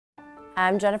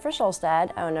I'm Jennifer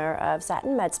Schulstad, owner of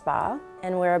Satin Med Spa,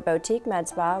 and we're a boutique med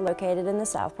spa located in the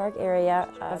South Park area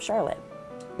of Charlotte.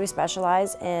 We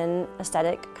specialize in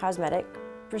aesthetic cosmetic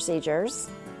procedures.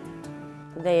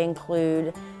 They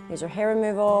include laser hair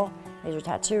removal, laser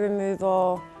tattoo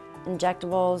removal,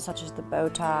 injectables such as the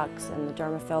Botox and the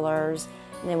derma fillers,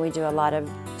 and then we do a lot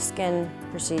of skin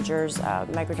procedures,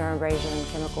 microdermabrasion,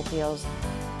 chemical peels.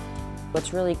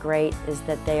 What's really great is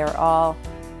that they are all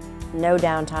no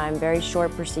downtime, very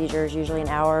short procedures, usually an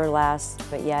hour or less,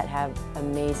 but yet have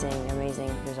amazing, amazing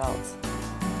results.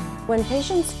 When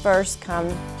patients first come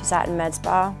to Satin Med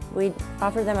Spa, we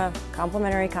offer them a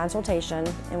complimentary consultation,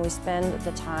 and we spend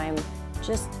the time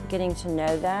just getting to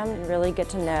know them and really get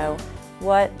to know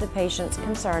what the patient's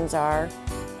concerns are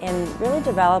and really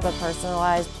develop a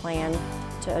personalized plan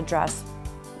to address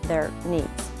their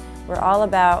needs. We're all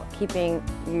about keeping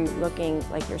you looking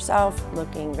like yourself,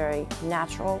 looking very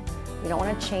natural. We don't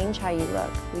want to change how you look.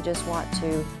 We just want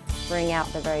to bring out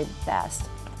the very best.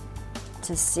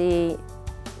 To see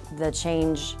the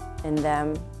change in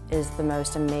them is the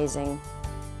most amazing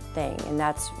thing, and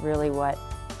that's really what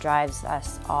drives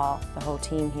us all, the whole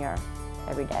team here,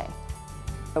 every day.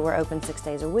 But we're open 6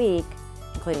 days a week,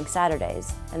 including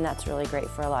Saturdays, and that's really great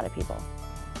for a lot of people.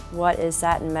 What is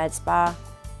Satin Med Spa?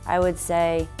 I would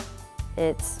say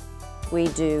we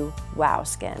do wow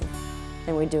skin,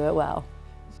 and we do it well.